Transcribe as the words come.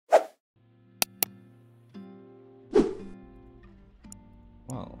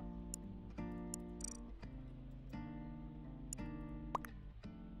well.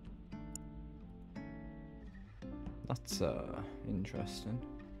 That's interesting.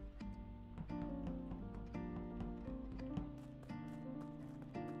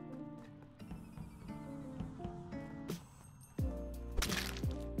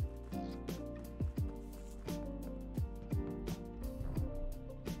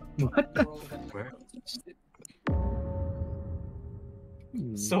 What the? Where?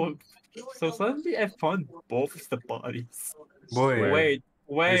 So suddenly I found both of the bodies. Wait, there's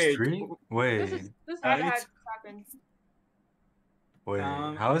Wait. 3? Wait, This I had to need have to- happened. wait.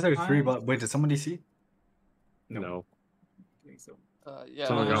 How is there 3 I- bodies? Wait, did somebody see? No. I think so. Yeah.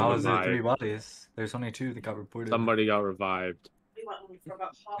 Someone got How is there revived. 3 bodies? There's only 2 that got reported. Somebody got revived.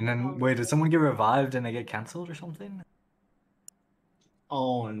 And then, wait, did someone get revived and they get cancelled or something?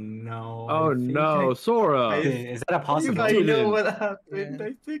 Oh no. Oh I think no, Sora! Okay, is that a I possibility? know what happened. Yeah.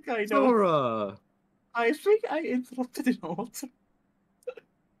 I think I know. Sora! I think I interrupted an altar.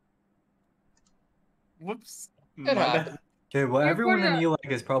 Whoops. It happened. Okay, well, You're everyone in gonna-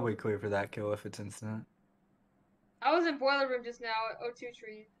 E-Lag is probably clear for that kill if it's instant. I was in boiler room just now at O2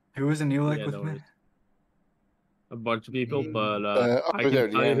 Tree. Who was in E-Lag Yeah, with no me? worries. A bunch of people, but I over can there,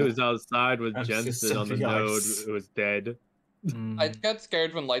 tell you yeah. who's outside with I'm so Jensen on the sorry, node guys. who was dead. Mm. I got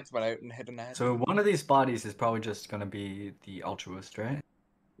scared when lights went out and hit an head. So one of these bodies is probably just gonna be the altruist, right?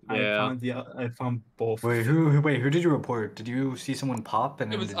 Yeah. I found both. Wait, who did you report? Did you see someone pop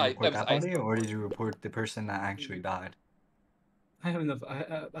and then was did you I- report that was that body, Ice. or did you report the person that actually died? I don't know.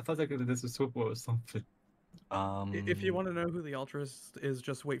 I thought this was super or something. If you want to know who the altruist is,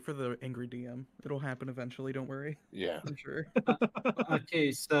 just wait for the angry DM. It'll happen eventually. Don't worry. Yeah. I'm sure.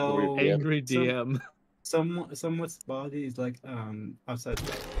 Okay, so Yeah. Angry DM. someone's body is like outside.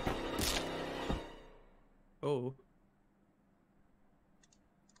 Oh.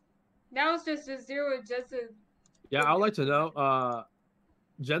 Now it's just a zero Jensen. Yeah, I'd like to know.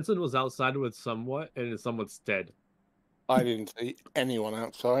 Jensen was outside with somewhat, and someone's dead. I didn't see anyone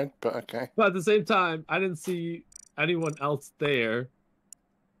outside, but okay. But at the same time, I didn't see anyone else there.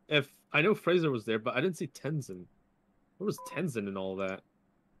 If I know Fraser was there, but I didn't see Tenzin. Where was Tenzin and all that?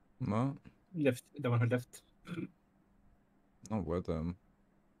 Well, Left, the one who left. not with them.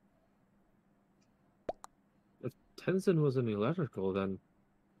 If Tenzin was in electrical, then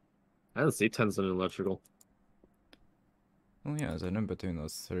I didn't see Tenzin in electrical. Well, yeah, as I know between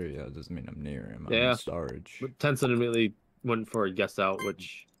those 3, that doesn't mean I'm near him. I'm Yeah. in storage. But Tenzin immediately went for a guess out,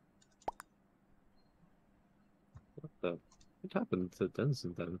 which what happened to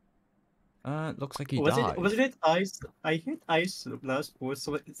Tenzin then? It looks like he Was died. it Ice? I hit Ice last word,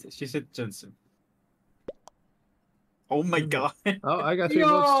 so she said Jensen. Oh my god. Oh, I got 3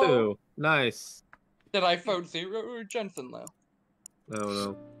 votes too. Nice. Did I vote 0 or Jensen though? I don't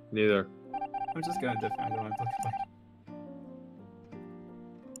know. Neither. I'm just gonna defend. I don't want to talk about it.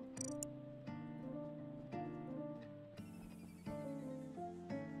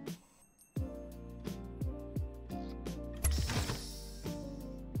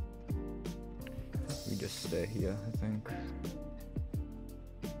 We just stay here, I think.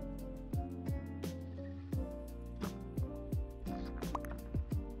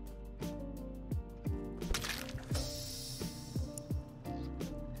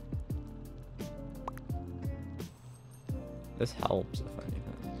 This helps, if anything.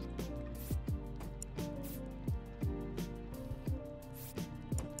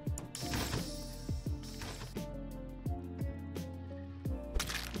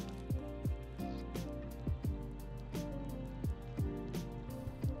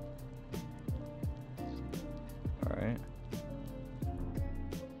 Alright.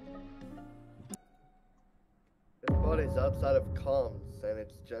 The body's outside of comms, and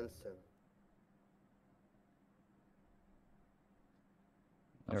it's Jensen.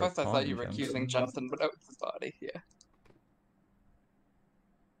 At first I thought you were accusing Jensen, but that was his body, yeah.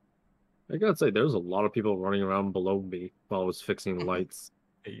 I gotta say, there's a lot of people running around below me while I was fixing lights.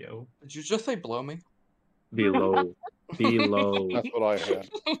 Hey, yo. Did you just say blow me? Below. Below. That's what I heard.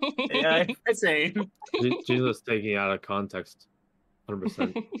 Yeah, same. Jesus taking it out of context.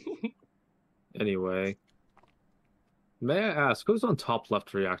 100%. Anyway. May I ask, who's on top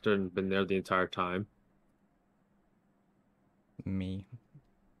left reactor and been there the entire time? Me.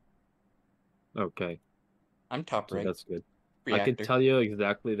 Okay, I'm top so right. that's good. Reactor. I can tell you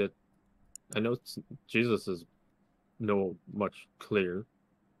exactly that. I know Jesus is no much clear,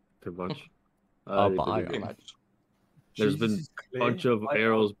 pretty much. buy Pretty him. much. There's been Jesus a bunch Christ. of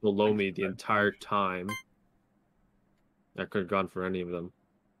arrows below me the entire time. I could have gone for any of them.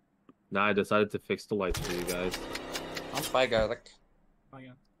 Now I decided to fix the lights for you guys. I'll buy garlic. Oh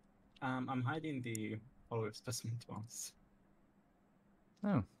yeah. I'm hiding the follower specimen ones.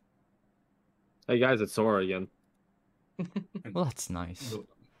 Oh, Hey guys, it's Sora again. well, that's nice.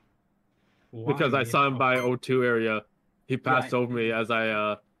 Because I saw him by O2 area. He passed over me as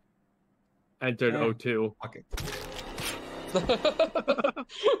I entered O2. Okay.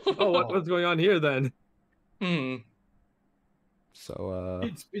 Oh, what's going on here then? So,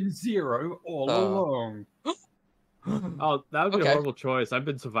 It's been 0 all along. Oh, that would be a Okay. horrible choice. I've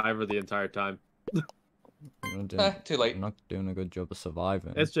been Survivor the entire time. Too late. I'm not doing a good job of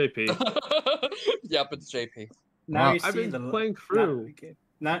surviving. It's JP. Yep, it's JP. Now Well, you I've see been the playing through.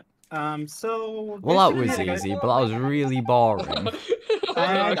 Now, so. Well, that was basically, easy, but that was really boring.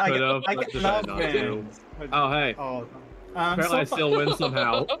 I And I could've, I but get decided not to. nothing. Oh, hey. Oh. Apparently I still win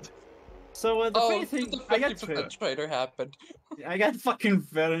somehow. So the Oh, funny thing, the I got 50% trader happened. I got fucking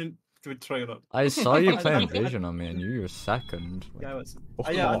very to trailer. I saw you playing Vision on me, and you were second. Yeah, I was. Oh,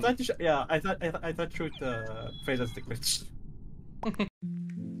 Yeah, I come on. thought. I thought shoot the phase as the glitch.